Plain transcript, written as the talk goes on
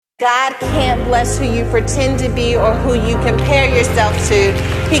God can't bless who you pretend to be or who you compare yourself to.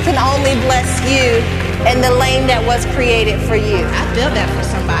 He can only bless you in the lane that was created for you. I feel that for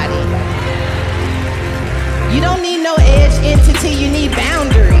somebody. You don't need no edge entity, you need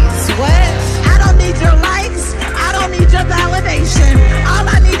boundaries. What? I don't need your likes, I don't need your validation. All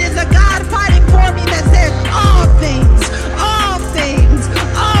I need is a God fighting for me that says all things, all things,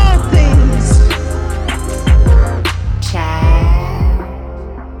 all things.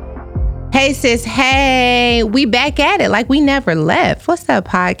 Hey sis, hey, we back at it like we never left. What's up,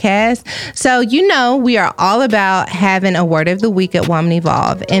 podcast? So we are all about having a word of the week at Woman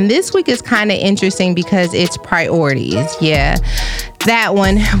Evolve. And this week is kind of interesting because it's priorities. Yeah, that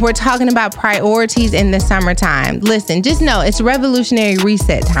one. We're talking about priorities in the summertime. Listen, just know it's revolutionary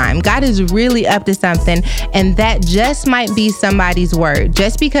reset time. God is really up to something, and that just might be somebody's word.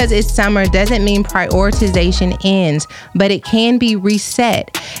 Just because it's summer doesn't mean prioritization ends, but it can be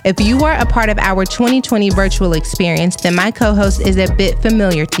reset. If you are a part of our 2020 virtual experience, then my co-host is a bit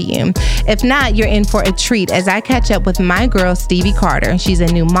familiar to you. If not, you're in for a treat as I catch up with my girl, Stevie Carter. She's a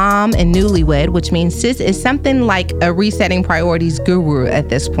new mom and newlywed, which means sis is something like a resetting priorities guru at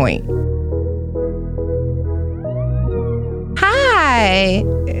this point. Hi.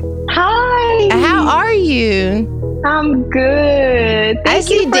 Hi. How are you? I'm good. I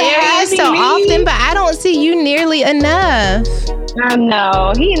see Darius so often, but I don't see you nearly enough. I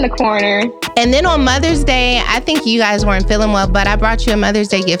know. He in the corner. And then on Mother's Day, I think you guys weren't feeling well, but I brought you a Mother's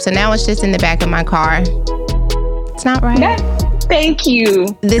Day gift, so now it's just in the back of my car. It's not right. Thank you.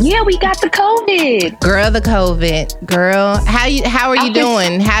 Yeah, we got the COVID. Girl, the COVID. Girl, how are you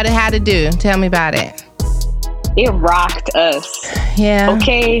doing? How to do? Tell me about it. It rocked us. Yeah.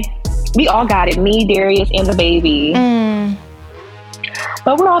 Okay. We all got it. Me, Darius, and the baby.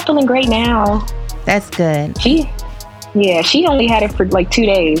 But we're all feeling great now. That's good. She only had it for like 2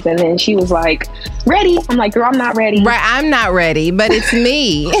 days, and then she was like, ready. I'm like, girl, I'm not ready. Right, I'm not ready, but it's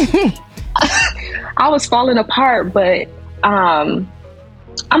me. I was falling apart, but I'm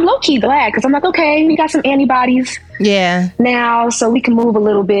low-key glad because I'm like, okay, we got some antibodies now, so we can move a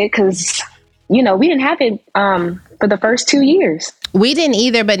little bit because, we didn't have it for the first 2 years. We didn't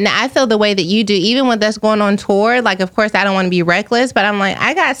either, but now I feel the way that you do, even with us going on tour. Like, of course, I don't want to be reckless, but I'm like,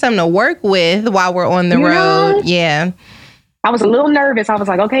 I got something to work with while we're on the road. Yeah. I was a little nervous. I was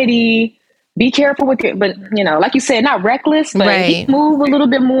like, okay, D, be careful with it. But, like you said, not reckless, but move a little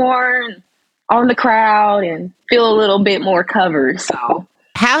bit more on the crowd and feel a little bit more covered. So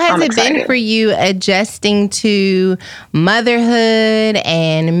how has it been for you adjusting to motherhood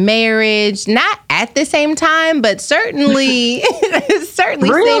and marriage? Not at the same time, but certainly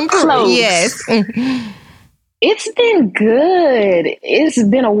real close. Yes. It's been good. It's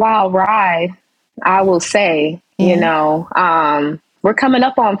been a wild ride, I will say. We're coming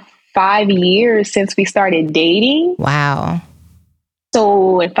up on 5 years since we started dating. Wow.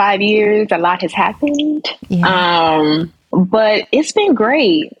 So in 5 years, a lot has happened. Yeah. But it's been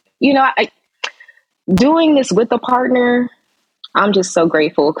great. Doing this with a partner, I'm just so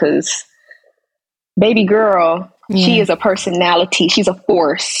grateful because baby girl, she is a personality. She's a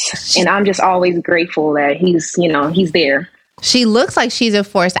force. And I'm just always grateful that he's there. She looks like she's a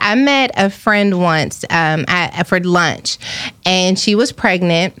force. I met a friend once for lunch, and she was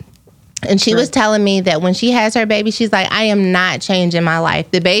pregnant. And she was telling me that when she has her baby, she's like, I am not changing my life.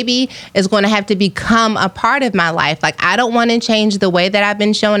 The baby is going to have to become a part of my life. Like, I don't want to change the way that I've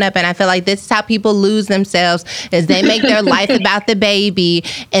been showing up. And I feel like this is how people lose themselves, is they make their life about the baby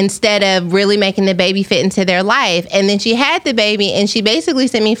instead of really making the baby fit into their life. And then she had the baby, and she basically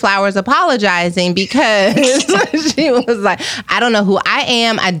sent me flowers apologizing because she was like, I don't know who I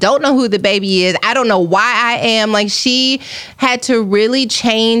am. I don't know who the baby is. I don't know why I am. Like, she had to really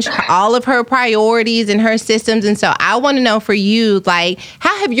change all of her priorities and her systems. And so I want to know for you, like,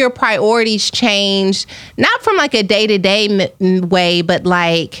 how have your priorities changed? Not from like a day-to-day way, but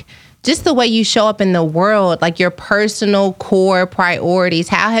like just the way you show up in the world, like your personal core priorities.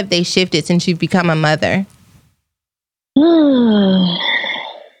 How have they shifted since you've become a mother?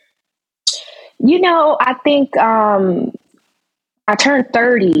 I think I turned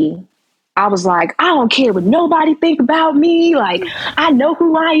 30. I was like, I don't care what nobody think about me. Like, I know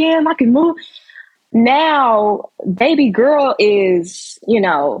who I am. I can move. Now, baby girl is,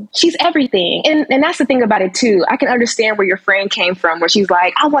 she's everything. And that's the thing about it, too. I can understand where your friend came from, where she's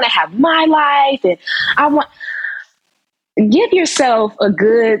like, I want to have my life. And give yourself a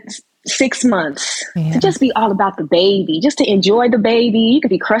good 6 months to just be all about the baby, just to enjoy the baby. You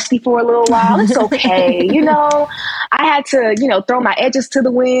could be crusty for a little while. It's okay. I had to, throw my edges to the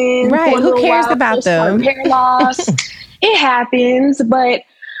wind. Right. For a Who cares while, about them? Hair loss. It happens, but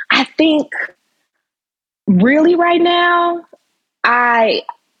I I think really right now, I'm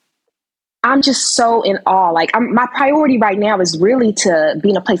just so in awe. Like my priority right now is really to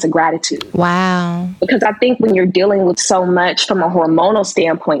be in a place of gratitude. Wow. Because I think when you're dealing with so much from a hormonal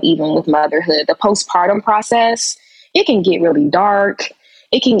standpoint, even with motherhood, the postpartum process, it can get really dark.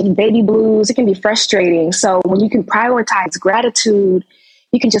 It can be baby blues. It can be frustrating. So when you can prioritize gratitude,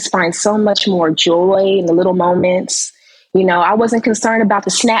 you can just find so much more joy in the little moments. You know, I wasn't concerned about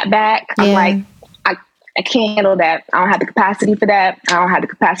the snapback. I'm Yeah. like, I can't handle that. I don't have the capacity for that. I don't have the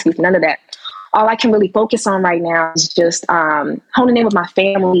capacity for none of that. All I can really focus on right now is just honing in with my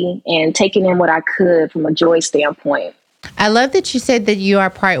family and taking in what I could from a joy standpoint. I love that you said that you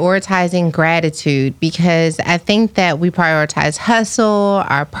are prioritizing gratitude, because I think that we prioritize hustle,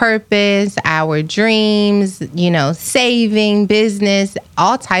 our purpose, our dreams, saving, business,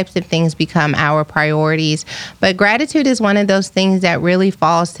 all types of things become our priorities. But gratitude is one of those things that really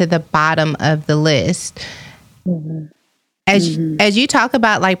falls to the bottom of the list. Mm-hmm. As you talk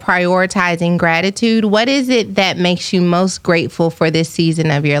about like prioritizing gratitude, what is it that makes you most grateful for this season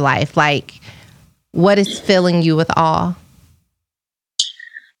of your life? Like, what is filling you with awe?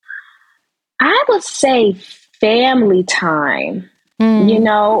 I would say family time. You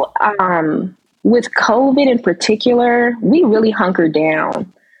know, with COVID in particular, we really hunkered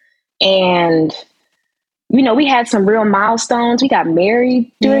down. And, we had some real milestones. We got married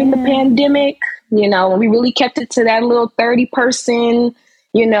during the pandemic, and we really kept it to that little 30-person,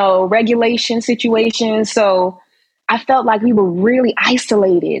 regulation situation. So I felt like we were really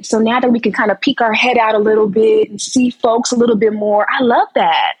isolated. So now that we can kind of peek our head out a little bit and see folks a little bit more, I love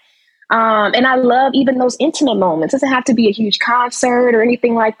that. And I love even those intimate moments. It doesn't have to be a huge concert or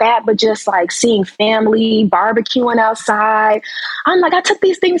anything like that, but just like seeing family, barbecuing outside. I'm like, I took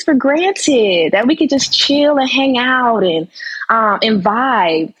these things for granted, that we could just chill and hang out and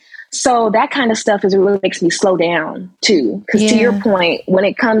vibe. So that kind of stuff really makes me slow down too. Because to your point, when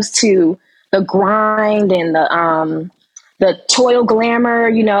it comes to the grind and the toil glamour,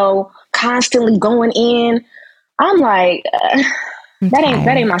 constantly going in, I'm like, that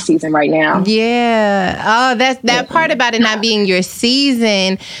ain't my season right now. Yeah. Oh, that's that part about it not being your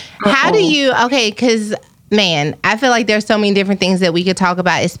season. How do you, because man, I feel like there's so many different things that we could talk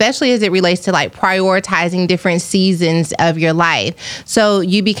about, especially as it relates to like prioritizing different seasons of your life. So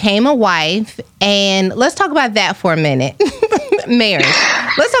you became a wife, and let's talk about that for a minute. Marriage.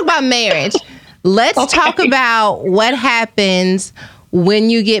 Let's talk about marriage. Let's talk about what happens when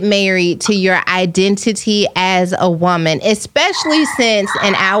you get married to your identity as a woman, especially since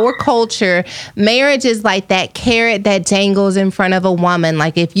in our culture, marriage is like that carrot that dangles in front of a woman.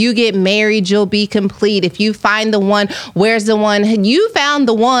 Like, if you get married, you'll be complete. If you find the one, where's the one? You found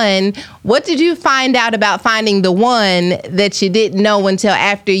the one. What did you find out about finding the one that you didn't know until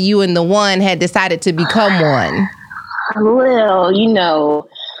after you and the one had decided to become one? Well,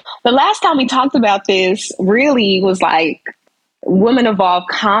 the last time we talked about this really was like Women Evolve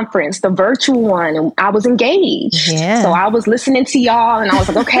Conference, the virtual one, and I was engaged. Yeah. So I was listening to y'all, and I was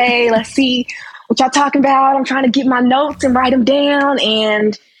like, okay, let's see what y'all talking about. I'm trying to get my notes and write them down.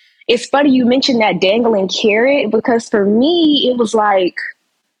 And it's funny you mentioned that dangling carrot, because for me, it was like,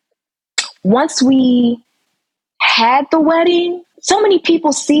 once we had the wedding, so many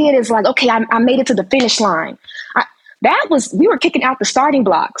people see it as like, okay, I made it to the finish line. We were kicking out the starting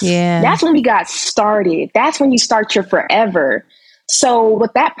blocks. Yeah. That's when we got started. That's when you start your forever. So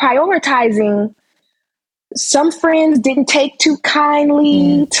with that prioritizing, some friends didn't take too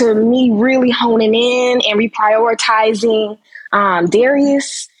kindly to me really honing in and reprioritizing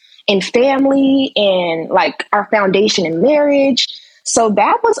Darius and family and like our foundation in marriage. So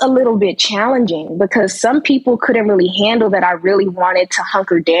that was a little bit challenging, because some people couldn't really handle that I really wanted to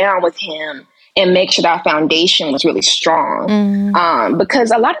hunker down with him and make sure that our foundation was really strong.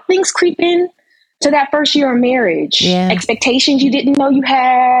 Because a lot of things creep in to that first year of marriage. Expectations you didn't know you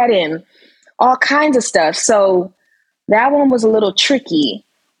had and all kinds of stuff. So that one was a little tricky,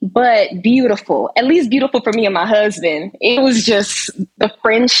 but beautiful. At least beautiful for me and my husband. It was just the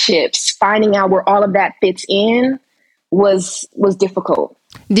friendships, finding out where all of that fits in was difficult.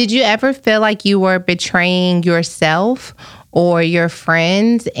 Did you ever feel like you were betraying yourself or your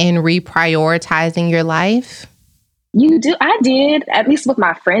friends in reprioritizing your life? I did, at least with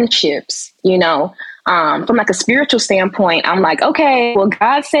my friendships, from like a spiritual standpoint. I'm like, okay, well,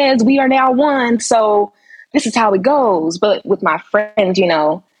 God says we are now one, so this is how it goes. But with my friends,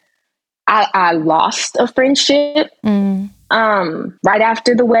 I lost a friendship right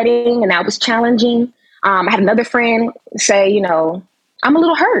after the wedding, and that was challenging. I had another friend say, I'm a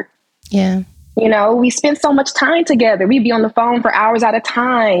little hurt. Yeah. You know, we spend so much time together. We'd be on the phone for hours at a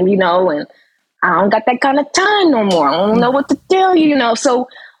time, you know, and I don't got that kind of time no more. I don't know what to tell you, you know. So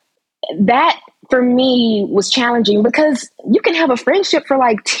that for me was challenging because you can have a friendship for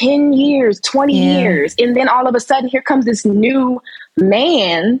like 10 years, 20 years. And then all of a sudden here comes this new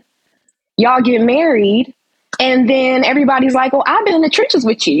man. Y'all get married. And then everybody's like, oh, I've been in the trenches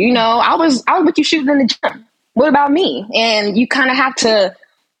with you. You know, I was with you shooting in the gym. What about me? And you kind of have to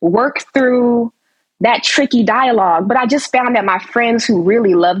work through that tricky dialogue. But I just found that my friends who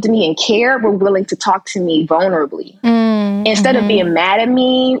really loved me and cared were willing to talk to me vulnerably. Instead of being mad at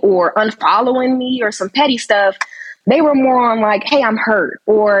me or unfollowing me or some petty stuff, they were more on like, hey, I'm hurt,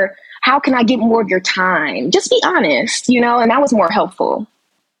 or how can I get more of your time? Just be honest, you know, and that was more helpful.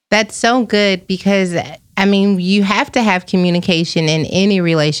 That's so good because, I mean, you have to have communication in any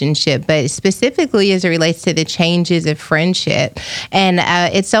relationship, but specifically as it relates to the changes of friendship. And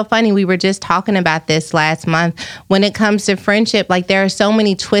it's so funny. We were just talking about this last month. When it comes to friendship, like there are so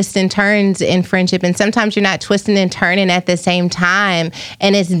many twists and turns in friendship, and sometimes you're not twisting and turning at the same time.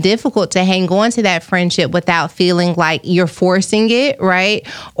 And it's difficult to hang on to that friendship without feeling like you're forcing it, right?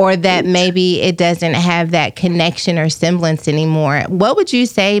 Or that maybe it doesn't have that connection or semblance anymore. What would you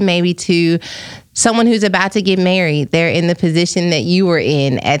say maybe to someone who's about to get married? They're in the position that you were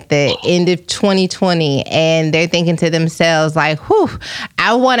in at the end of 2020, and they're thinking to themselves like, whew,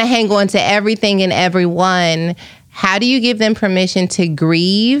 I want to hang on to everything and everyone. How do you give them permission to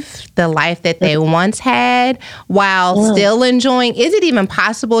grieve the life that they once had while still enjoying? Is it even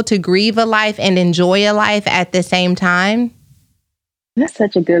possible to grieve a life and enjoy a life at the same time? That's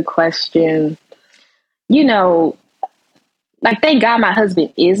such a good question. You know, like, thank God my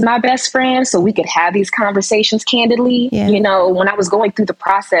husband is my best friend, so we could have these conversations candidly. Yeah. You know, when I was going through the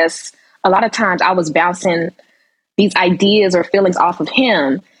process, a lot of times I was bouncing these ideas or feelings off of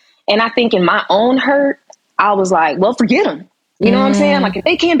him. And I think in my own hurt, I was like, well, forget him. You know what I'm saying? Like, if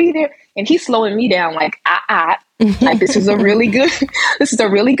they can't be there, and he's slowing me down, like, like, this is a really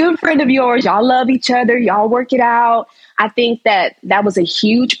good friend of yours. Y'all love each other. Y'all work it out. I think that was a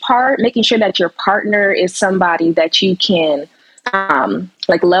huge part, making sure that your partner is somebody that you can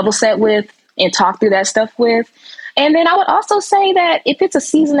like level set with and talk through that stuff with. And then I would also say that if it's a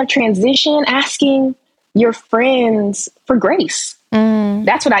season of transition, asking your friends for grace.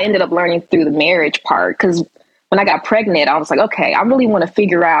 That's what I ended up learning through the marriage part. Because when I got pregnant, I was like, okay, I really want to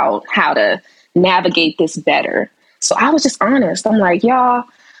figure out how to navigate this better. So I was just honest. I'm like, y'all,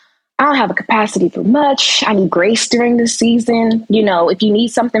 I don't have a capacity for much. I need grace during this season. You know, if you need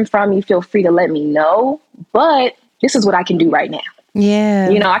something from me, feel free to let me know. But this is what I can do right now. Yeah.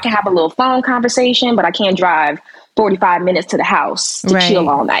 You know, I can have a little phone conversation, but I can't drive 45 minutes to the house to chill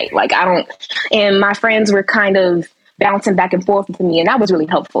all night. Like, I don't. And my friends were kind of bouncing back and forth with me. And that was really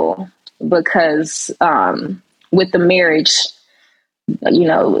helpful because with the marriage, you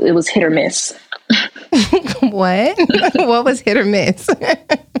know, it was hit or miss. What? What was hit or miss?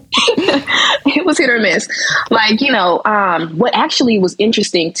 It was hit or miss. Like, you know, what actually was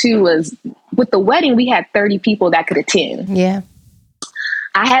interesting too was with the wedding, we had 30 people that could attend. Yeah.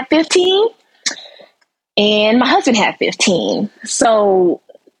 I had 15 and my husband had 15. So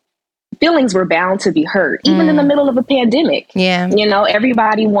feelings were bound to be hurt, even in the middle of a pandemic. Yeah. You know,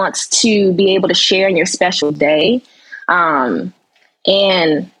 everybody wants to be able to share in your special day. And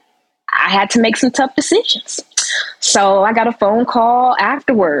I had to make some tough decisions. So I got a phone call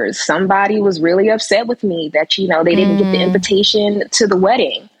afterwards. Somebody was really upset with me that, you know, they didn't get the invitation to the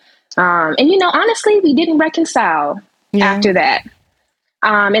wedding. And, you know, honestly, we didn't reconcile after that.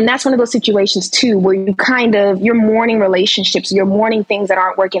 And that's one of those situations, too, where you kind of, you're mourning relationships, you're mourning things that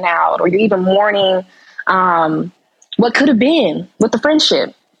aren't working out, or you're even mourning what could have been with the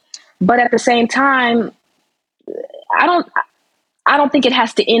friendship. But at the same time, I don't think it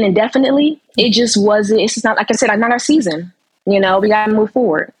has to end indefinitely. It just wasn't, it's just not, like I said, not our season. You know, we got to move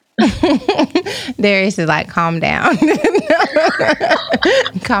forward. Darius is like, calm down.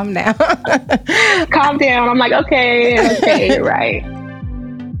 Calm down. Calm down. I'm like, okay, right.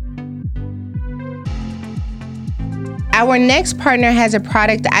 Our next partner has a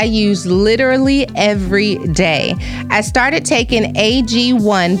product I use literally every day. I started taking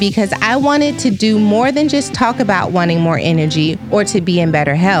AG1 because I wanted to do more than just talk about wanting more energy or to be in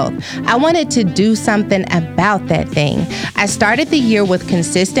better health. I wanted to do something about that thing. I started the year with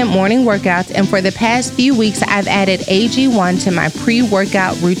consistent morning workouts, and for the past few weeks, I've added AG1 to my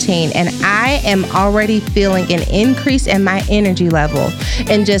pre-workout routine, and I am already feeling an increase in my energy level.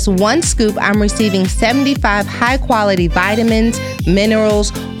 In just one scoop, I'm receiving 75 high-quality quality vitamins,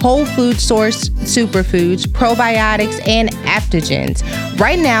 minerals, whole food source superfoods, probiotics, and adaptogens.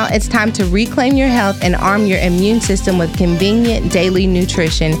 Right now, it's time to reclaim your health and arm your immune system with convenient daily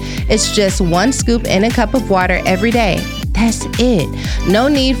nutrition. It's just 1 scoop in a cup of water every day. That's it. No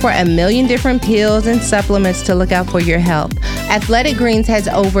need for a million different pills and supplements to look out for your health. Athletic Greens has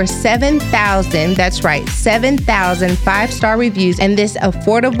over 7,000, that's right, 7,000 5-star reviews, and this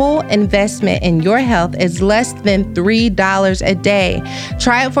affordable investment in your health is less than $3 a day.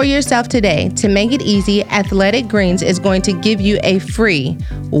 Try it for yourself today. To make it easy, Athletic Greens is going to give you a free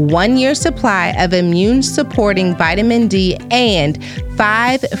 1-year supply of immune-supporting vitamin D and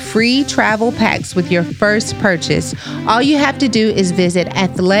 5 free travel packs with your first purchase. All you have to do is visit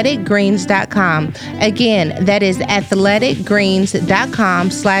athleticgreens.com. Again, that is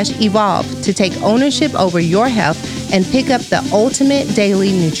athleticgreens.com/evolve to take ownership over your health and pick up the ultimate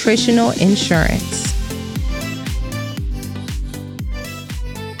daily nutritional insurance.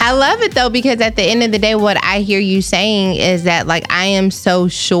 I love it though, because at the end of the day, what I hear you saying is that, like, I am so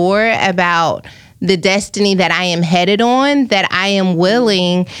sure about the destiny that I am headed on, that I am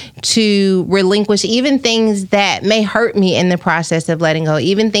willing to relinquish even things that may hurt me in the process of letting go,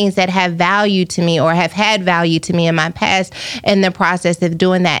 even things that have value to me or have had value to me in my past in the process of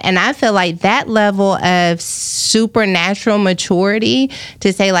doing that. And I feel like that level of supernatural maturity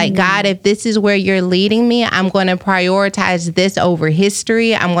to say, like, God, if this is where you're leading me, I'm going to prioritize this over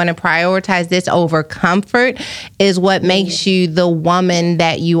history. I'm going to prioritize this over comfort, is what makes you the woman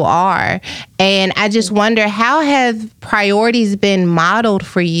that you are. And I just wonder, how have priorities been modeled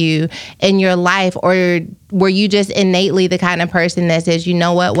for you in your life? Or were you just innately the kind of person that says, you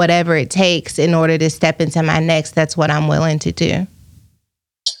know what, whatever it takes in order to step into my next, that's what I'm willing to do?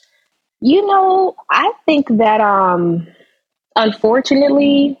 You know, I think that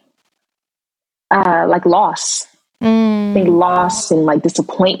unfortunately, like loss, I think loss and like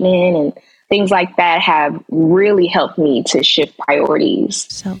disappointment and things like that have really helped me to shift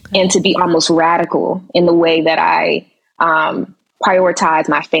priorities and to be almost radical in the way that I prioritize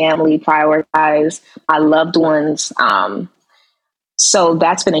my family, prioritize my loved ones. So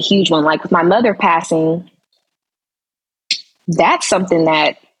that's been a huge one. Like with my mother passing, that's something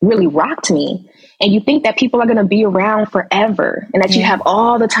that really rocked me. And you think that people are going to be around forever and that you have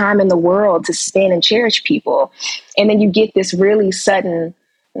all the time in the world to spend and cherish people. And then you get this really sudden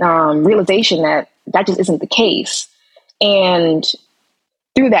realization that that just isn't the case. And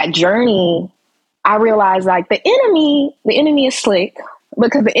through that journey, I realized like the enemy is slick,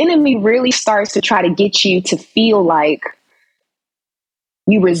 because the enemy really starts to try to get you to feel like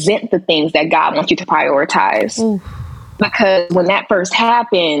you resent the things that God wants you to prioritize. Ooh. Because when that first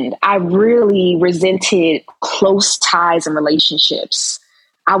happened, I really resented close ties and relationships.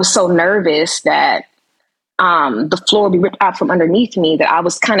 I was so nervous that the floor would be ripped out from underneath me, that I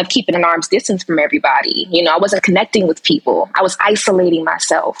was kind of keeping an arm's distance from everybody. You know, I wasn't connecting with people. I was isolating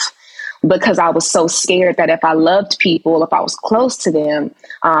myself because I was so scared that if I loved people, if I was close to them,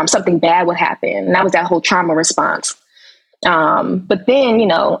 something bad would happen. And that was that whole trauma response. But then, you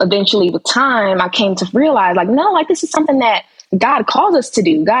know, eventually with time, I came to realize like, no, like this is something that God calls us to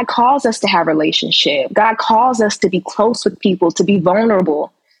do. God calls us to have relationship. God calls us to be close with people, to be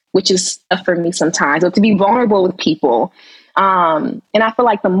vulnerable, which is for me sometimes, but to be vulnerable with people. And I feel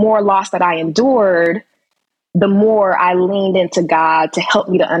like the more loss that I endured, the more I leaned into God to help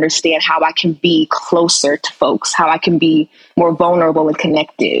me to understand how I can be closer to folks, how I can be more vulnerable and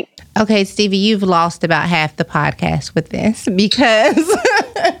connected. Okay, Stevie, you've lost about half the podcast with this, because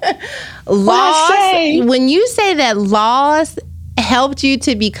loss, when you say that loss helped you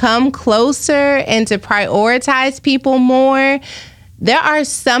to become closer and to prioritize people more, there are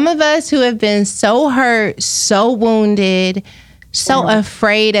some of us who have been so hurt, so wounded, so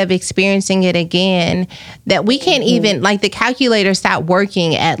afraid of experiencing it again that we can't even, like, the calculator stopped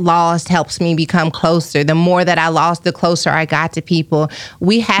working at lost helps me become closer. The more that I lost, the closer I got to people.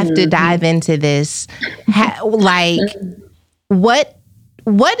 We have to dive into this. What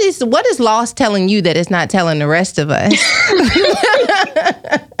is lost telling you that it's not telling the rest of us?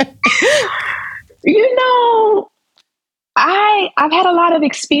 You know, I've had a lot of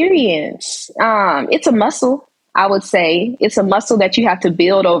experience. It's a muscle. I would say it's a muscle that you have to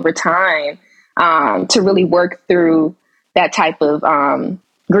build over time to really work through that type of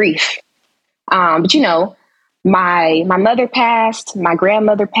grief. But, you know, my mother passed, my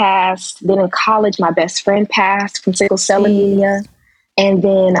grandmother passed, then in college, my best friend passed from sickle cell anemia. And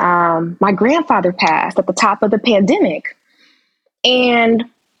then my grandfather passed at the top of the pandemic. And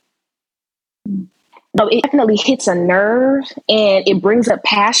it definitely hits a nerve and it brings up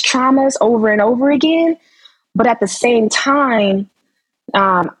past traumas over and over again. But at the same time,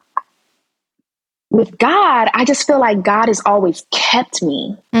 um, with God, I just feel like God has always kept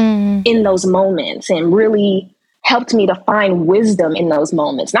me in those moments and really helped me to find wisdom in those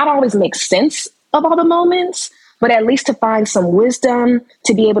moments. Not always make sense of all the moments, but at least to find some wisdom,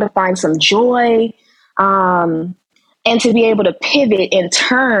 to be able to find some joy, and to be able to pivot and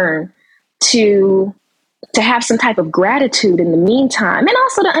turn to have some type of gratitude in the meantime. And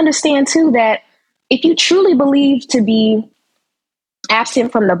also to understand too that if you truly believe to be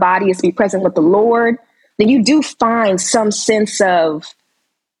absent from the body is to be present with the Lord, then you do find some sense of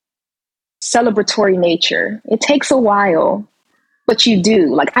celebratory nature. It takes a while, but you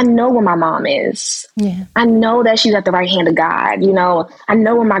do. Like, I know where my mom is. Yeah. I know that she's at the right hand of God. You know, I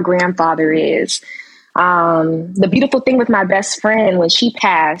know where my grandfather is. The beautiful thing with my best friend, when she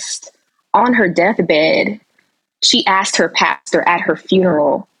passed on her deathbed, she asked her pastor at her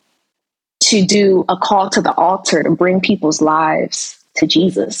funeral to do a call to the altar to bring people's lives to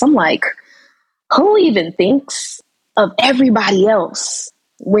Jesus. I'm like, who even thinks of everybody else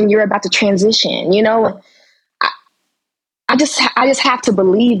when you're about to transition? You know, I just have to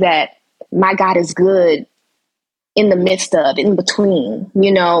believe that my God is good in the midst of, in between,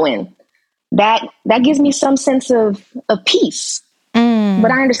 you know, and that gives me some sense of peace.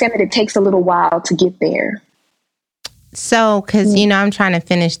 But I understand that it takes a little while to get there. So, because, you know, I'm trying to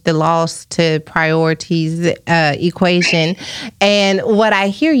finish the loss to priorities equation. And what I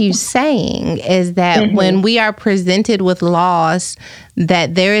hear you saying is that when we are presented with loss,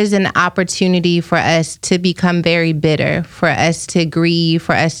 that there is an opportunity for us to become very bitter, for us to grieve,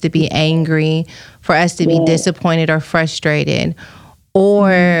 for us to be angry, for us to be disappointed or frustrated.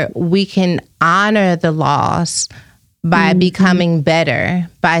 Or we can honor the loss by becoming better,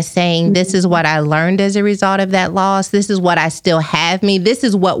 by saying, this is what I learned as a result of that loss. This is what I still have me. This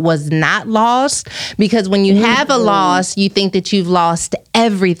is what was not lost. Because when you have a loss, you think that you've lost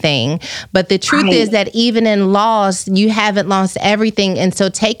everything. But the truth is that even in loss, you haven't lost everything. And so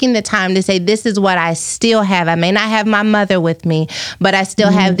taking the time to say, this is what I still have. I may not have my mother with me, but I still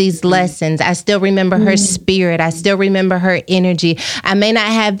have these lessons. I still remember her spirit. I still remember her energy. I may not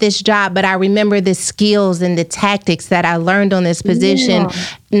have this job, but I remember the skills and the tactics that I learned on this position.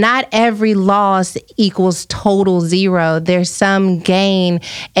 Not every loss equals total zero. There's some gain.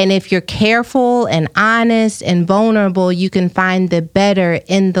 And if you're careful and honest and vulnerable, you can find the better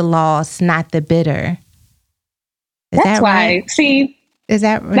in the loss, not the bitter. That's why, see, is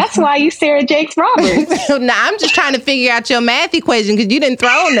that right? That's why you Sarah Jakes Roberts. No, I'm just trying to figure out your math equation because you didn't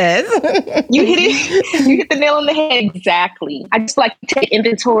throw this. You hit it. You hit the nail on the head. Exactly. I just like to take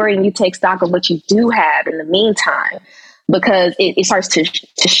inventory and you take stock of what you do have in the meantime, because it starts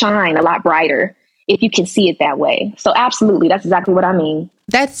to shine a lot brighter if you can see it that way. So absolutely, that's exactly what I mean.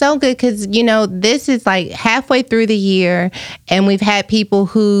 That's so good because, you know, this is like halfway through the year and we've had people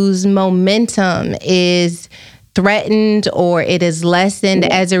whose momentum is threatened or it is lessened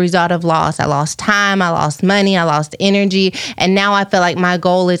as a result of loss. I lost time, I lost money, I lost energy, and now I feel like my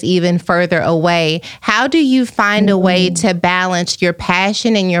goal is even further away. How do you find a way to balance your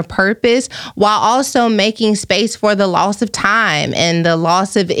passion and your purpose while also making space for the loss of time and the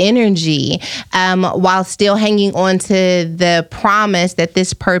loss of energy, while still hanging on to the promise that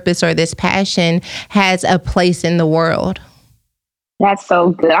this purpose or this passion has a place in the world? That's so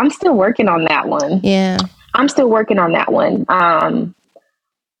good. I'm still working on that one. Yeah. I'm still working on that one.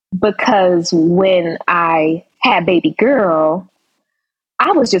 Because when I had baby girl,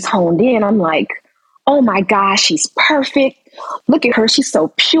 I was just honed in. I'm like, oh my gosh, she's perfect. Look at her. She's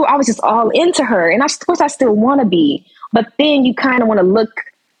so pure. I was just all into her. And of course I still want to be, but then you kind of want to look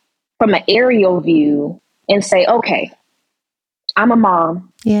from an aerial view and say, okay, I'm a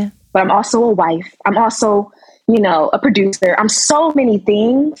mom, but I'm also a wife. I'm also, you know, a producer. I'm so many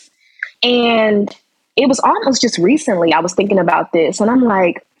things. And it was almost just recently I was thinking about this and I'm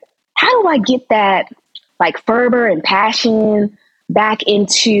like, how do I get that like fervor and passion back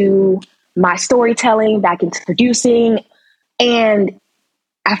into my storytelling, back into producing? And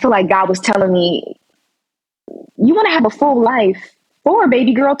I feel like God was telling me, you want to have a full life for a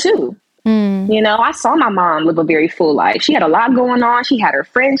baby girl too. You know, I saw my mom live a very full life. She had a lot going on. She had her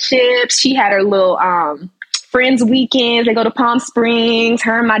friendships. She had her little, friends weekends. They go to Palm Springs.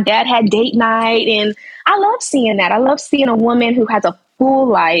 Her and my dad had date night. And I love seeing that. I love seeing a woman who has a full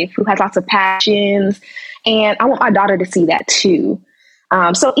life, who has lots of passions. And I want my daughter to see that too.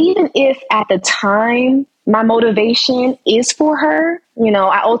 So even if at the time my motivation is for her, you know,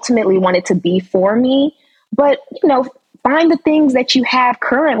 I ultimately want it to be for me. But, you know, find the things that you have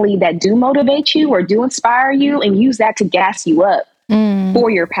currently that do motivate you or do inspire you and use that to gas you up for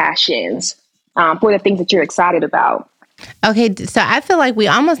your passions. for the things that you're excited about. Okay, so I feel like we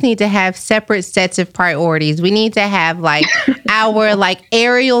almost need to have separate sets of priorities. We need to have like our like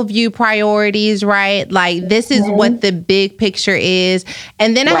aerial view priorities, right? Like this is what the big picture is.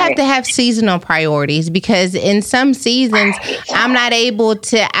 And then I have to have seasonal priorities because in some seasons I'm not able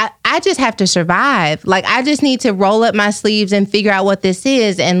to, I just have to survive. Like I just need to roll up my sleeves and figure out what this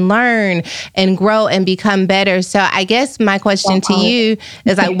is and learn and grow and become better. So I guess my question to you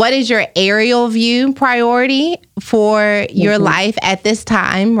is like, what is your aerial view priority for your life at this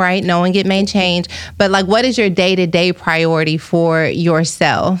time, right? Knowing it may change, but like, what is your day-to-day priority for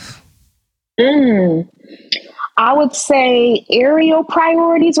yourself? I would say aerial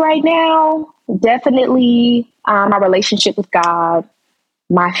priorities right now, definitely my relationship with God,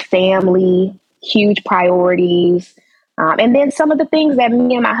 my family, huge priorities. And then some of the things that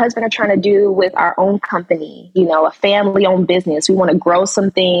me and my husband are trying to do with our own company, you know, a family-owned business. We want to grow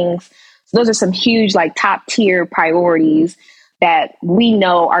some things. So those are some huge, like top tier priorities that we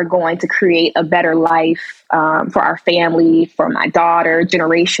know are going to create a better life for our family, for my daughter,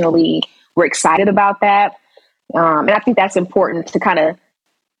 generationally. We're excited about that. And I think that's important to kind of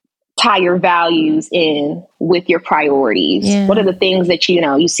tie your values in with your priorities. Yeah. What are the things that, you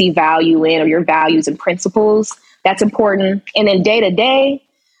know, you see value in, or your values and principles? That's important. And then day to day,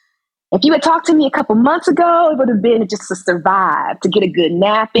 if you had talked to me a couple months ago, it would have been just to survive, to get a good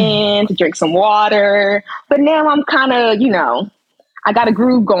nap in, to drink some water. But now I'm kind of, you know, I got a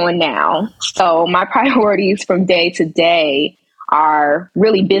groove going now. So my priorities from day to day are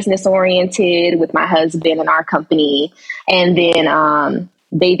really business oriented with my husband and our company. And then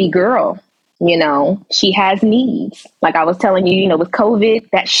baby girl, you know, she has needs. Like I was telling you, you know, with COVID,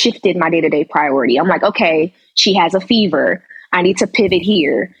 that shifted my day-to-day priority. I'm like, okay, she has a fever. I need to pivot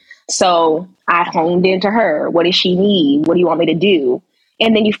here. So I honed into her. What does she need? What do you want me to do?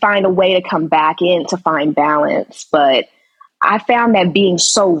 And then you find a way to come back in to find balance. But I found that being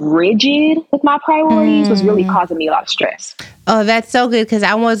so rigid with my priorities was really causing me a lot of stress. Oh, that's so good, because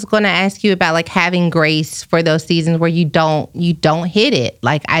I was going to ask you about like having grace for those seasons where you don't hit it.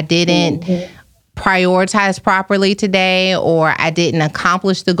 Like I didn't prioritize properly today, or I didn't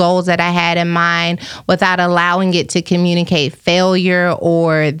accomplish the goals that I had in mind, without allowing it to communicate failure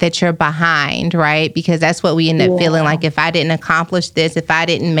or that you're behind, right? Because that's what we end up feeling like. If I didn't accomplish this, if I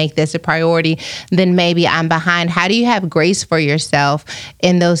didn't make this a priority, then maybe I'm behind. How do you have grace for yourself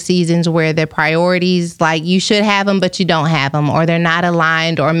in those seasons where the priorities, like you should have them, but you don't have them, or they're not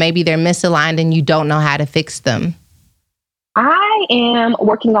aligned, or maybe they're misaligned and you don't know how to fix them? I am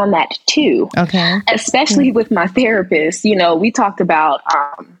working on that too. Okay. Especially with my therapist. You know, we talked about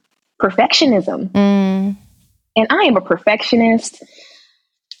perfectionism. And I am a perfectionist.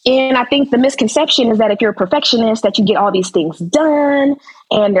 And I think the misconception is that if you're a perfectionist, that you get all these things done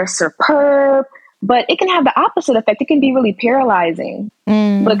and they're superb. But it can have the opposite effect. It can be really paralyzing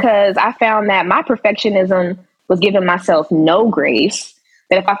because I found that my perfectionism was giving myself no grace.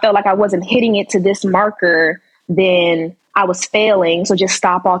 That if I felt like I wasn't hitting it to this marker, then I was failing. So just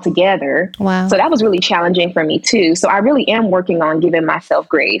stop altogether. Wow. So that was really challenging for me too. So I really am working on giving myself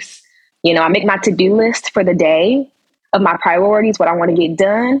grace. You know, I make my to-do list for the day of my priorities, what I want to get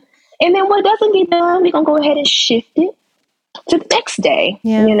done. And then what doesn't get done, we're going to go ahead and shift it to the next day,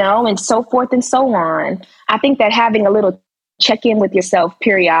 you know, and so forth and so on. I think that having a little check-in with yourself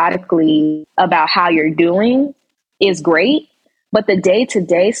periodically about how you're doing is great. But the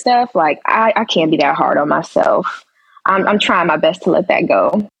day-to-day stuff, like I can't be that hard on myself. I'm trying my best to let that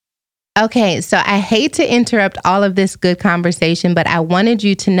go. Okay, so I hate to interrupt all of this good conversation, but I wanted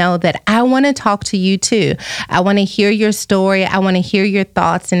you to know that I want to talk to you too. I want to hear your story. I want to hear your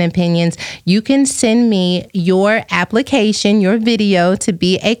thoughts and opinions. You can send me your application, your video to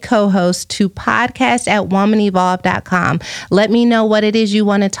be a co-host to podcast@womanevolve.com. Let me know what it is you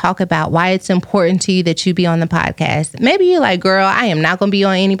want to talk about, why it's important to you that you be on the podcast. Maybe you're like, girl, I am not going to be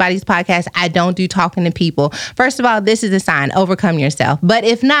on anybody's podcast. I don't do talking to people. First of all, this is a sign. Overcome yourself. But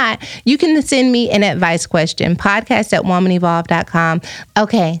if not, you can send me an advice question, podcast@womanevolve.com.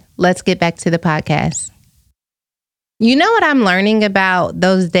 Okay, let's get back to the podcast. You know what I'm learning about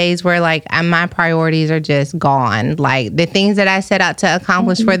those days where like my priorities are just gone? Like the things that I set out to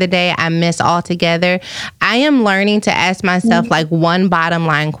accomplish for the day, I miss altogether. I am learning to ask myself like one bottom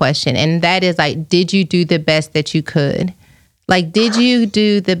line question. And that is like, did you do the best that you could? Like, did you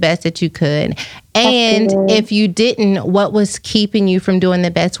do the best that you could? And if you didn't, what was keeping you from doing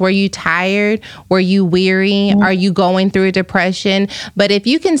the best? Were you tired? Were you weary? Are you going through a depression? But if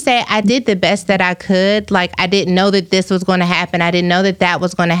you can say, I did the best that I could, like, I didn't know that this was going to happen. I didn't know that that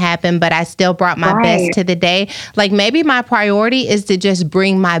was going to happen, but I still brought my best to the day. Like, maybe my priority is to just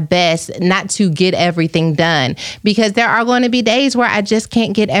bring my best, not to get everything done, because there are going to be days where I just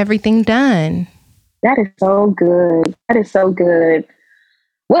can't get everything done. That is so good. That is so good.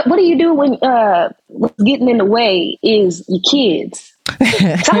 What do you do when what's getting in the way is your kids?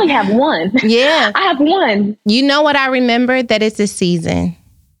 I only have one. Yeah. I have one. You know what I remember? That it's a season.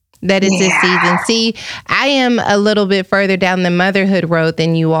 That it's a season. See, I am a little bit further down the motherhood road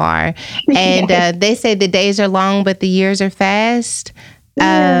than you are. And they say the days are long, but the years are fast.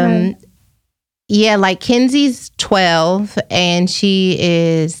 Like Kenzie's 12 and she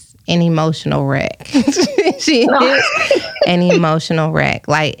is an emotional wreck. She is an emotional wreck.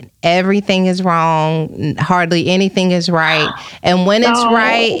 Like, everything is wrong. Hardly anything is right. And when it's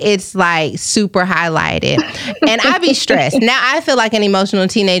right, it's like super highlighted. And I be stressed. Now I feel like an emotional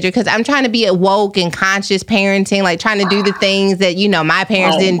teenager because I'm trying to be woke and conscious parenting, like trying to do the things that, you know, my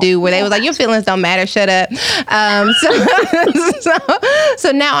parents didn't do, where they was like, your feelings don't matter. Shut up.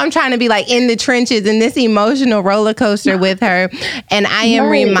 So now I'm trying to be like in the trenches in this emotional roller coaster with her. And I am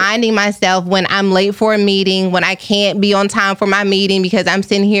reminding myself when I'm late for a meeting, when I can't be on time for my meeting because I'm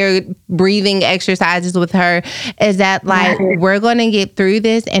sitting here breathing exercises with her, is that like, we're going to get through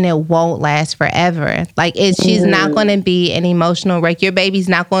this and it won't last forever. Like, she's not going to be an emotional wreck. Your baby's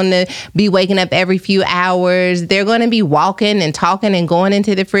not going to be waking up every few hours. They're going to be walking and talking and going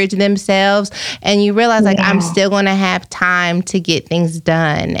into the fridge themselves. And you realize like, I'm still going to have time to get things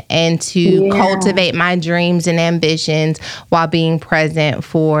done and to cultivate my dreams and ambitions while being present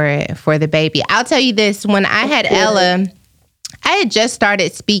for the baby. I'll tell you this, when I had Ella, I had just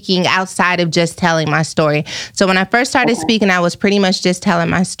started speaking outside of just telling my story. So when I first started speaking, I was pretty much just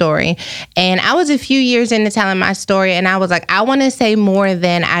telling my story. And I was a few years into telling my story. And I was like, I want to say more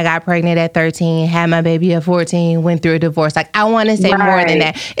than I got pregnant at 13, had my baby at 14, went through a divorce. Like, I want to say more than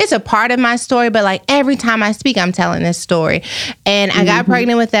that. It's a part of my story, but like every time I speak, I'm telling this story. And I got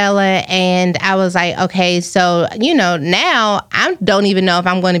pregnant with Ella and I was like, okay, so, you know, now I don't even know if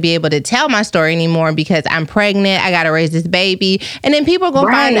I'm going to be able to tell my story anymore because I'm pregnant. I got to raise this baby. And then people are going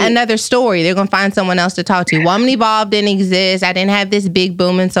to find another story. They're going to find someone else to talk to. Woman Evolved didn't exist. I didn't have this big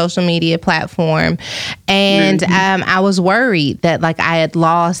booming social media platform. And I was worried that like I had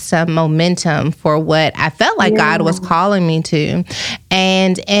lost some momentum for what I felt like God was calling me to.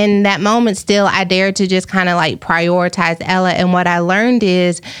 And in that moment still, I dared to just kind of like prioritize Ella. And what I learned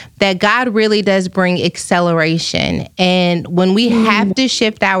is that God really does bring acceleration. And when we have to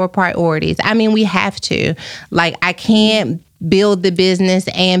shift our priorities, I mean, we have to. Like, I can't build the business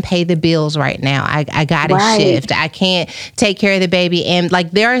and pay the bills right now. I gotta shift. I can't take care of the baby. And like,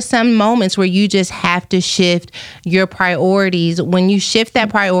 there are some moments where you just have to shift your priorities. When you shift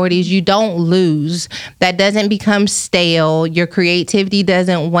that priorities, you don't lose. That doesn't become stale. Your creativity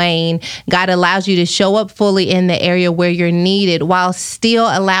doesn't wane. God allows you to show up fully in the area where you're needed while still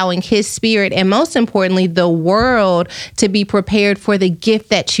allowing His Spirit and most importantly, the world to be prepared for the gift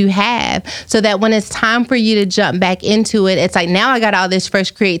that you have, so that when it's time for you to jump back into it, it's like, now I got all this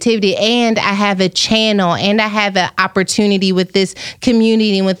fresh creativity and I have a channel and I have an opportunity with this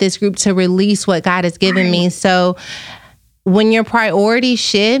community and with this group to release what God has given me. So when your priorities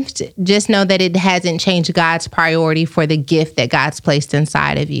shift, just know that it hasn't changed God's priority for the gift that God's placed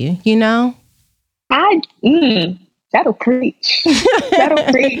inside of you, you know? That'll preach. That'll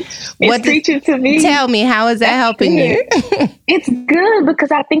preach. It's preaching to me. Tell me, how is that helping you? It's good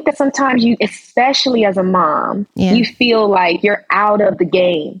because I think that sometimes you, especially as a mom, you feel like you're out of the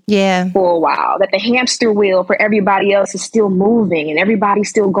game for a while, that the hamster wheel for everybody else is still moving and everybody's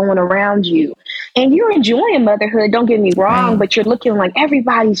still going around you. And you're enjoying motherhood, don't get me wrong, but you're looking like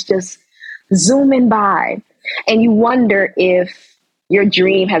everybody's just zooming by. And you wonder if your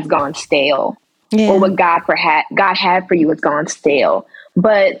dream has gone stale. Or what God had for you has gone stale.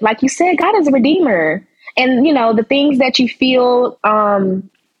 But like you said, God is a redeemer. And, you know, the things that you feel are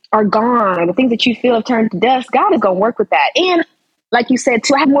gone, or the things that you feel have turned to dust, God is going to work with that. And like you said,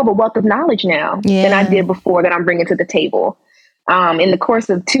 too, I have more of a wealth of knowledge now than I did before that I'm bringing to the table. In the course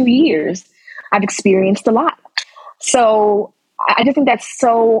of 2 years, I've experienced a lot. So I just think that's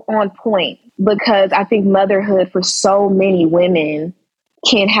so on point, because I think motherhood for so many women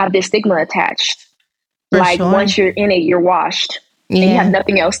can have this stigma attached. Once you're in it, you're washed and you have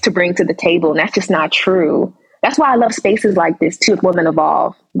nothing else to bring to the table. And that's just not true. That's why I love spaces like this too, with Women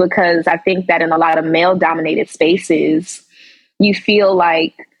Evolve, because I think that in a lot of male dominated spaces, you feel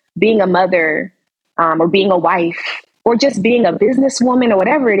like being a mother or being a wife or just being a businesswoman or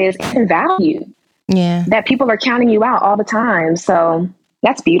whatever it is, it's in value. Yeah. That people are counting you out all the time. So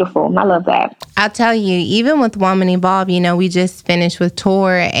that's beautiful. I love that. I'll tell you, even with Woman Evolve, we just finished with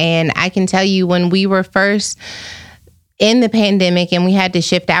tour, and I can tell you when we were first in the pandemic and we had to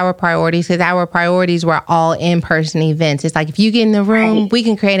shift our priorities because our priorities were all in-person events. It's like, if you get in the room, we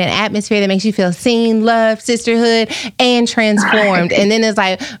can create an atmosphere that makes you feel seen, loved, sisterhood, and transformed. And then it's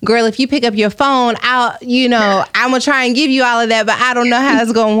like, girl, if you pick up your phone, I'm going to try and give you all of that, but I don't know how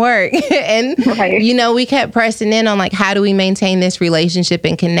it's going to work. And, we kept pressing in on like, how do we maintain this relationship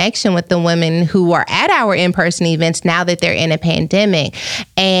and connection with the women who are at our in-person events now that they're in a pandemic?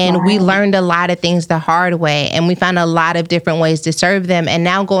 And we learned a lot of things the hard way, and we found a lot of different ways to serve them. And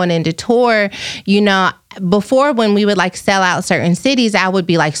now going into tour, before when we would like sell out certain cities, I would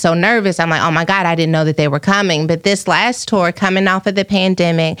be like so nervous. I'm like, oh my God, I didn't know that they were coming. But this last tour, coming off of the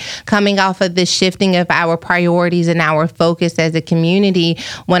pandemic, coming off of the shifting of our priorities and our focus as a community,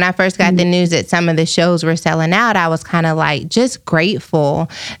 when I first got the news that some of the shows were selling out, I was kind of like just grateful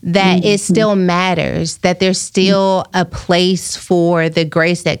that it still matters, that there's still a place for the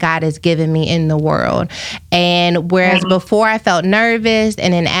grace that God has given me in the world. And whereas before I felt nervous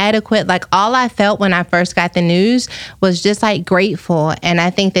and inadequate, like all I felt when I first got the news was just like grateful. And I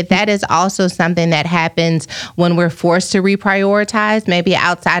think that is also something that happens when we're forced to reprioritize, maybe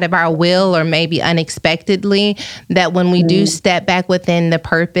outside of our will or maybe unexpectedly, that when we do step back within the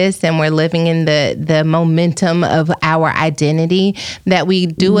purpose and we're living in the momentum of our identity, that we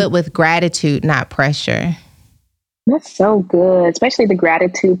do it with gratitude, not pressure. That's so good, especially the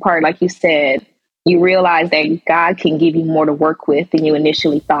gratitude part. Like you said, you realize that God can give you more to work with than you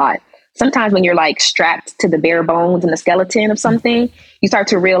initially thought. Sometimes when you're like strapped to the bare bones and the skeleton of something, you start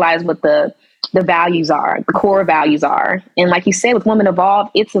to realize what the values are, the core values are. And like you said, with Woman Evolve,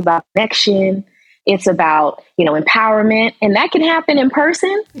 it's about connection. It's about, empowerment. And that can happen in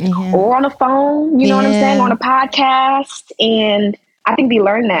person or on a phone, you know what I'm saying, on a podcast. And I think we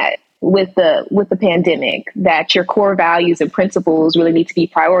learned that with the pandemic, that your core values and principles really need to be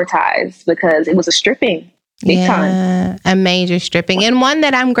prioritized because it was a stripping. Big time. A major stripping, and one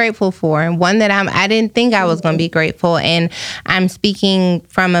that I'm grateful for, and one that I didn't think I was going to be grateful. And I'm speaking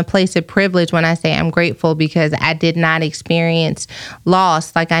from a place of privilege when I say I'm grateful because I did not experience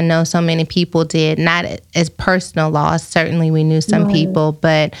loss like I know so many people did, not as personal loss. Certainly we knew some people,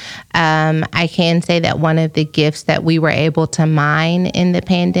 but I can say that one of the gifts that we were able to mine in the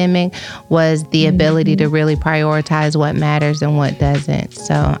pandemic was the ability to really prioritize what matters and what doesn't.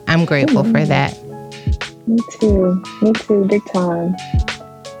 So I'm grateful for that. Me too, big time.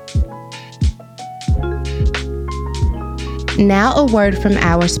 Now a word from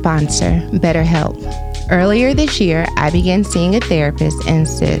our sponsor, BetterHelp. Earlier this year, I began seeing a therapist, and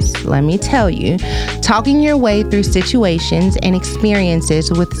sis, let me tell you, talking your way through situations and experiences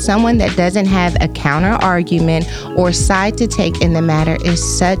with someone that doesn't have a counter argument or side to take in the matter is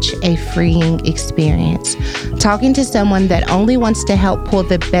such a freeing experience. Talking to someone that only wants to help pull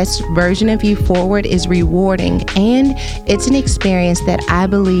the best version of you forward is rewarding, and it's an experience that I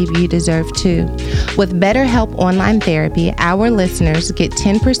believe you deserve too. With BetterHelp Online Therapy, our listeners get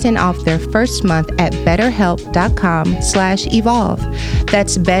 10% off their first month at BetterHelp.com/evolve.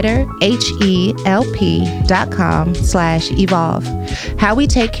 That's BetterHelp.com/evolve. How we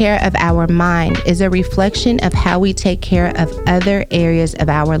take care of our mind is a reflection of how we take care of other areas of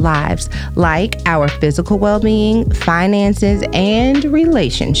our lives, like our physical well-being, finances, and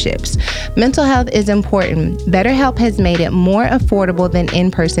relationships. Mental health is important. BetterHelp has made it more affordable than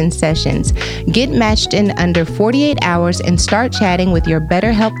in-person sessions. Get matched in under 48 hours and start chatting with your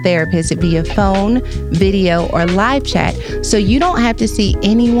BetterHelp therapist via phone, video, or live chat so you don't have to see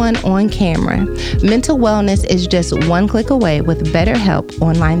anyone on camera. Mental wellness is just one click away with BetterHelp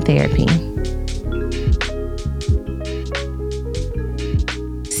Online Therapy.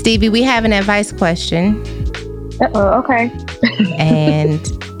 Stevie, we have an advice question. Okay. And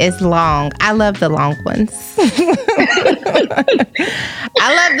it's long. I love the long ones.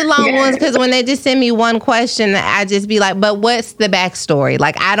 I love the long ones because when they just send me one question, I just be like, but what's the backstory?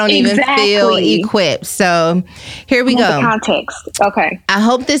 Like, I don't even feel equipped. So here we go. The context. Okay. I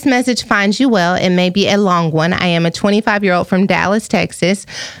hope this message finds you well. It may be a long one. I am a 25-year-old from Dallas, Texas.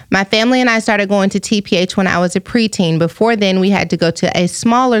 My family and I started going to TPH when I was a preteen. Before then, we had to go to a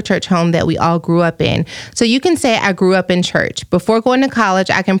smaller church home that we all grew up in. So you can say I grew up in church. Before going to college,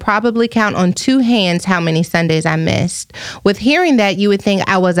 I can probably count on two hands how many Sundays I missed. With hearing that, you would think think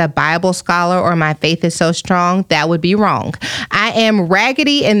I was a Bible scholar or my faith is so strong. That would be wrong. I am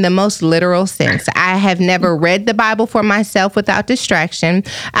raggedy in the most literal sense. I have never read the Bible for myself without distraction.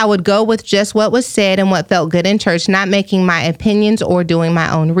 I would go with just what was said and what felt good in church, not making my opinions or doing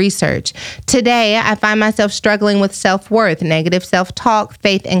my own research. Today, I find myself struggling with self-worth, negative self-talk,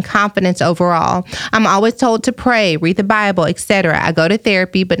 faith, and confidence overall. I'm always told to pray, read the Bible, etc. I go to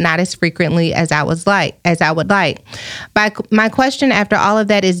therapy, but not as frequently as I would like. My question after all of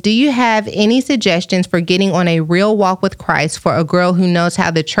that is, do you have any suggestions for getting on a real walk with Christ for a girl who knows how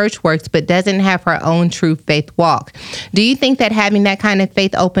the church works but doesn't have her own true faith walk? Do you think that having that kind of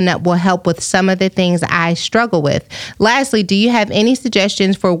faith open up will help with some of the things I struggle with? Lastly, do you have any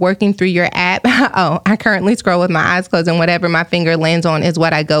suggestions for working through your app? I currently scroll with my eyes closed and whatever my finger lands on is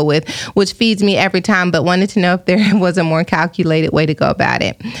what I go with, which feeds me every time, but wanted to know if there was a more calculated way to go about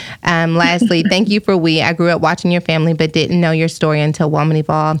it. Lastly, thank you for I grew up watching your family, but didn't know your story until Woman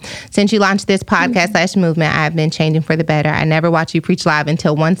Evolved. Since you launched this podcast / movement, I've been changing for the better. I never watched you preach live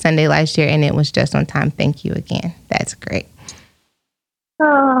until one Sunday last year, and it was just on time. Thank you again. That's great.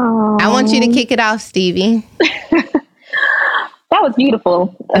 Oh. I want you to kick it off, Stevie. That was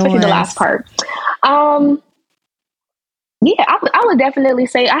beautiful, especially the last part. Yeah, I would definitely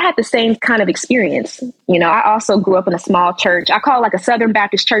say I had the same kind of experience. You know, I also grew up in a small church. I call it like a Southern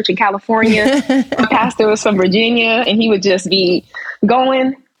Baptist church in California. My pastor was from Virginia, and he would just be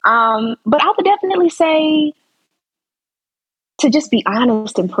going. But I would definitely say to just be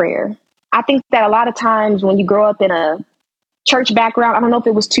honest in prayer. I think that a lot of times when you grow up in a church background, I don't know if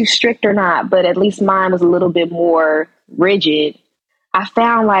it was too strict or not, but at least mine was a little bit more rigid. I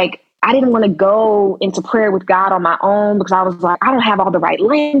found like I didn't want to go into prayer with God on my own because I was like, I don't have all the right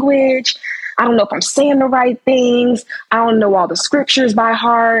language. I don't know if I'm saying the right things. I don't know all the scriptures by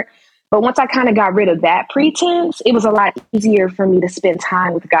heart. But once I kind of got rid of that pretense, it was a lot easier for me to spend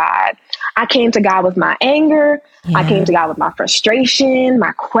time with God. I came to God with my anger. Yeah. I came to God with my frustration,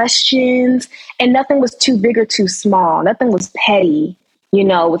 my questions, and nothing was too big or too small. Nothing was petty, you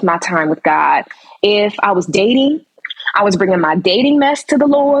know, with my time with God. If I was dating, I was bringing my dating mess to the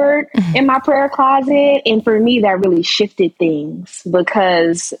Lord in my prayer closet. And for me, that really shifted things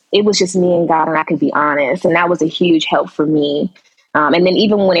because it was just me and God and I could be honest. And that was a huge help for me. And then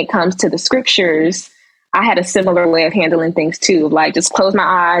even when it comes to the scriptures, I had a similar way of handling things too. Like just close my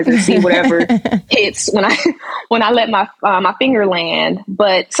eyes and see whatever hits when I let my finger land.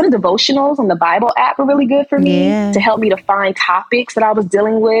 But some devotionals on the Bible app were really good for me to help me to find topics that I was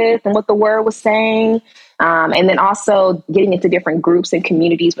dealing with and what the word was saying. And then also getting into different groups and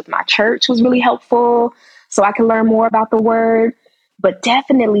communities with my church was really helpful so I can learn more about the word. But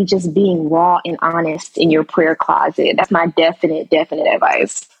definitely just being raw and honest in your prayer closet. That's my definite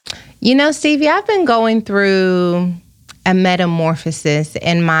advice. You know, Stevie, I've been going through a metamorphosis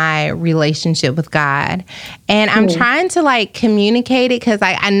in my relationship with God. And I'm trying to like communicate it because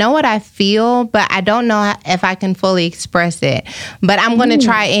I know what I feel, but I don't know if I can fully express it. But I'm going to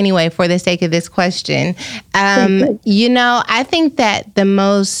try anyway for the sake of this question. You know, I think that the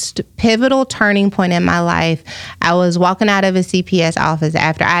most pivotal turning point in my life, I was walking out of a CPS office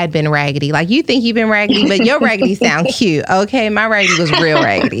after I had been raggedy. Like you think you've been raggedy, but your raggedy sound cute. Okay, my raggedy was real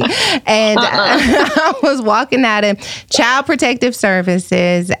raggedy. And I was walking out of Child Protective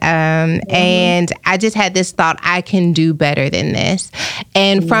Services, and I just had this thought, I can do better than this.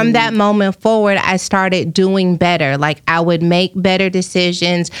 And from that moment forward, I started doing better. Like I would make better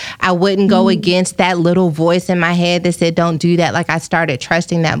decisions. I wouldn't go against that little voice in my head that said, don't do that. Like I started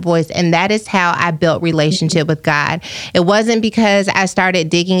trusting that voice. And that is how I built relationship with God. It wasn't because I started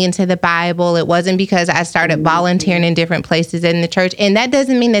digging into the Bible. It wasn't because I started volunteering in different places in the church. And that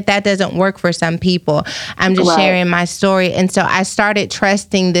doesn't mean that that doesn't work for some people. I'm just sharing my story. And so I started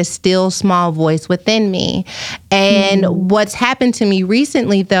trusting this still small voice within me. And what's happened to me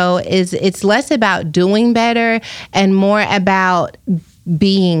recently, though, is it's less about doing better and more about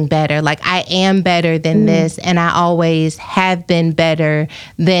being better. Like I am better than this, and I always have been better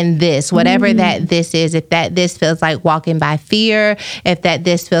than this. Whatever that this is, if that this feels like walking by fear, if that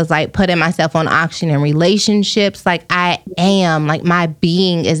this feels like putting myself on auction in relationships, like I am, like my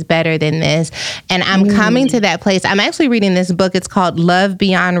being is better than this. And I'm coming to that place. I'm actually reading this book. It's called Love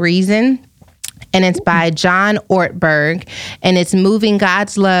Beyond Reason. And it's by John Ortberg, and it's moving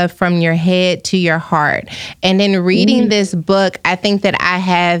God's love from your head to your heart. And in reading this book, I think that I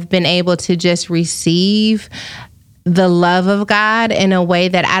have been able to just receive the love of God in a way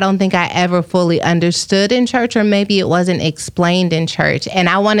that I don't think I ever fully understood in church, or maybe it wasn't explained in church. And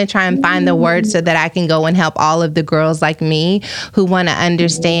I want to try and find the words so that I can go and help all of the girls like me who want to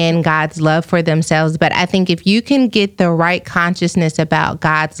understand God's love for themselves. But I think if you can get the right consciousness about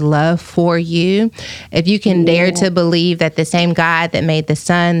God's love for you, if you can dare to believe that the same God that made the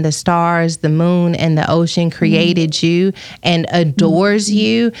sun, the stars, the moon, and the ocean created you and adores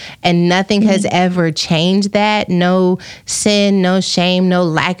you, and nothing has ever changed that. No sin, no shame, no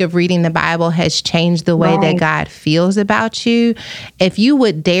lack of reading the Bible has changed the way that God feels about you. If you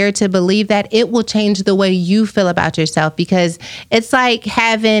would dare to believe that, it will change the way you feel about yourself, because it's like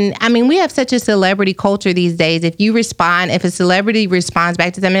we have such a celebrity culture these days. If a celebrity responds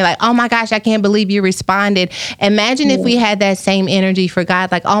back to something like, oh my gosh, I can't believe you responded. Imagine if we had that same energy for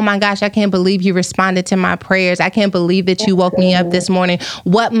God, like, oh my gosh, I can't believe you responded to my prayers. I can't believe that you woke me up this morning.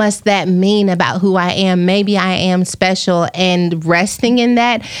 What must that mean about who I am? Maybe I am special, and resting in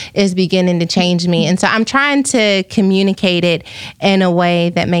that is beginning to change me. And so I'm trying to communicate it in a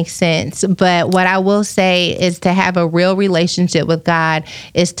way that makes sense. But what I will say is, to have a real relationship with God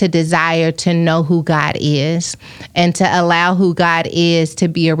is to desire to know who God is, and to allow who God is to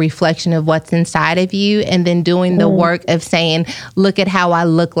be a reflection of what's inside of you, and then doing the work of saying, look at how I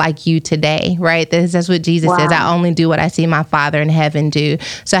look like you today, right? That's what Jesus says. I only do what I see my Father in heaven do.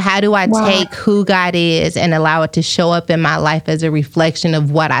 So how do I take who God is and allow it to show up in my life as a reflection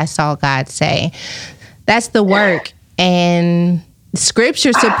of what I saw God say? That's the work. And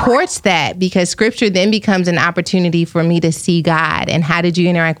Scripture supports that, because Scripture then becomes an opportunity for me to see God. And how did you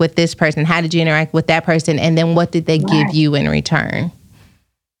interact with this person? How did you interact with that person? And then what did they give you in return?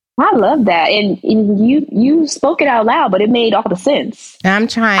 I love that. And you spoke it out loud, but it made all the sense. I'm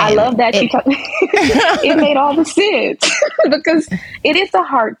trying. I love that it made all the sense because it is a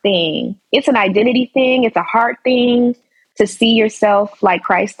heart thing. It's an identity thing. It's a heart thing to see yourself like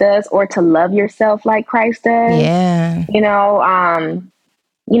Christ does, or to love yourself like Christ does. Yeah.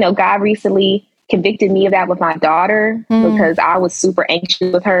 God recently convicted me of that with my daughter because I was super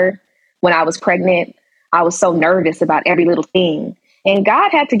anxious with her when I was pregnant. I was so nervous about every little thing. And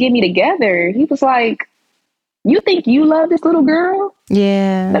God had to get me together. He was like, you think you love this little girl?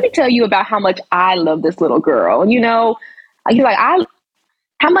 Yeah. Let me tell you about how much I love this little girl. He's like,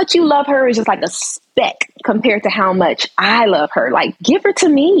 how much you love her is just like a speck compared to how much I love her. Like, give her to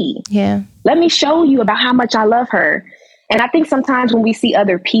me. Yeah. Let me show you about how much I love her. And I think sometimes when we see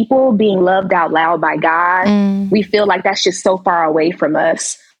other people being loved out loud by God, we feel like that's just so far away from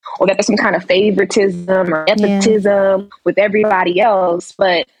us, or that there's some kind of favoritism or nepotism with everybody else.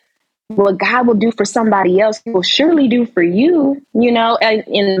 But what God will do for somebody else, He will surely do for you,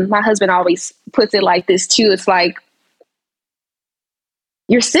 and my husband always puts it like this too. It's like,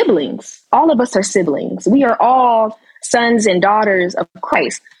 your siblings, all of us are siblings. We are all sons and daughters of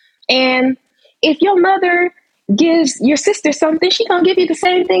Christ. And if your mother gives your sister something, she's going to give you the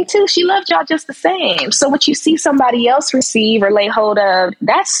same thing too. She loved y'all just the same. So what you see somebody else receive or lay hold of,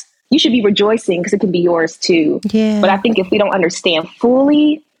 you should be rejoicing, because it can be yours too. Yeah. But I think if we don't understand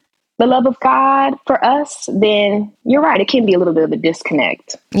fully the love of God for us, then you're right. It can be a little bit of a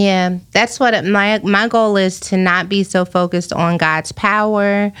disconnect. Yeah, that's what my goal is, to not be so focused on God's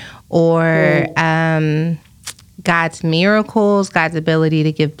power or God's miracles, God's ability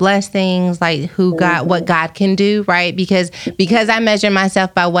to give blessings, like what God can do, right? Because I measure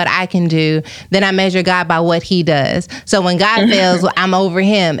myself by what I can do, then I measure God by what He does. So when God fails, I'm over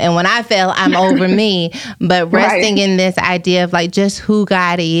Him. And when I fail, I'm over me. But resting in this idea of like just who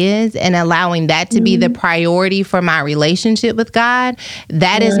God is, and allowing that to be the priority for my relationship with God,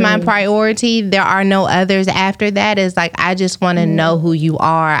 that is my priority. There are no others after that. Is like, I just want to know who you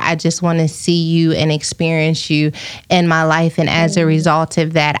are. I just want to see you and experience you in my life. And as a result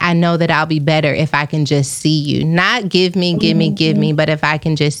of that, I know that I'll be better if I can just see you. Not give me, but if I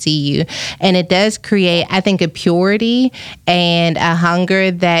can just see you. And it does create, I think, a purity and a hunger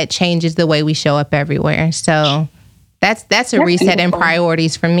that changes the way we show up everywhere. So that's a reset in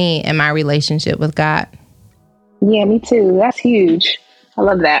priorities for me in my relationship with God. Yeah, me too. That's huge. I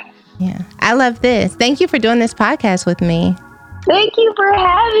love that. Yeah, I love this. Thank you for doing this podcast with me. Thank you for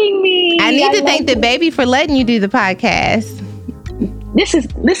having me. I need to thank the baby for letting you do the podcast. This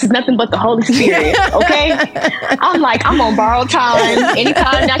is nothing but the Holy Spirit, okay? I'm on borrowed time.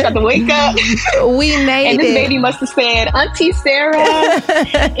 Anytime I got to wake up. We made and this it. baby must have said, Auntie Sarah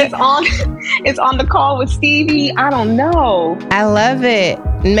is on the call with Stevie. I don't know. I love it.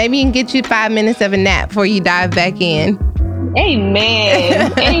 Maybe you can get you 5 minutes of a nap before you dive back in.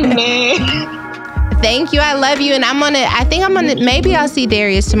 Amen. Amen. Thank you. I love you. And maybe I'll see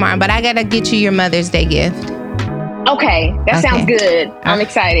Darius tomorrow, but I got to get you your Mother's Day gift. Okay, that sounds Okay. good. I'm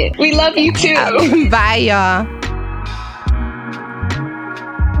excited. We love you too. Bye, y'all.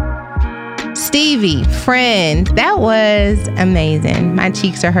 Stevie, friend, that was amazing. My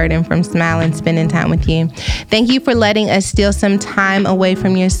cheeks are hurting from smiling, spending time with you. Thank you for letting us steal some time away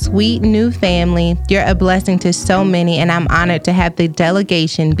from your sweet new family. You're a blessing to so many, and I'm honored to have the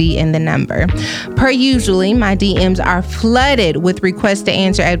delegation be in the number. Per usually, my DMs are flooded with requests to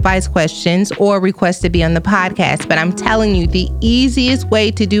answer advice questions or requests to be on the podcast, but I'm telling you, the easiest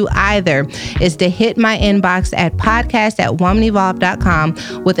way to do either is to hit my inbox at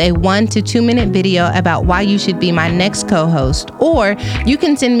podcast@womanevolve.com with a 1 to 2 minute video about why you should be my next co-host, or you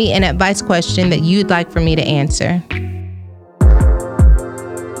can send me an advice question that you'd like for me to answer.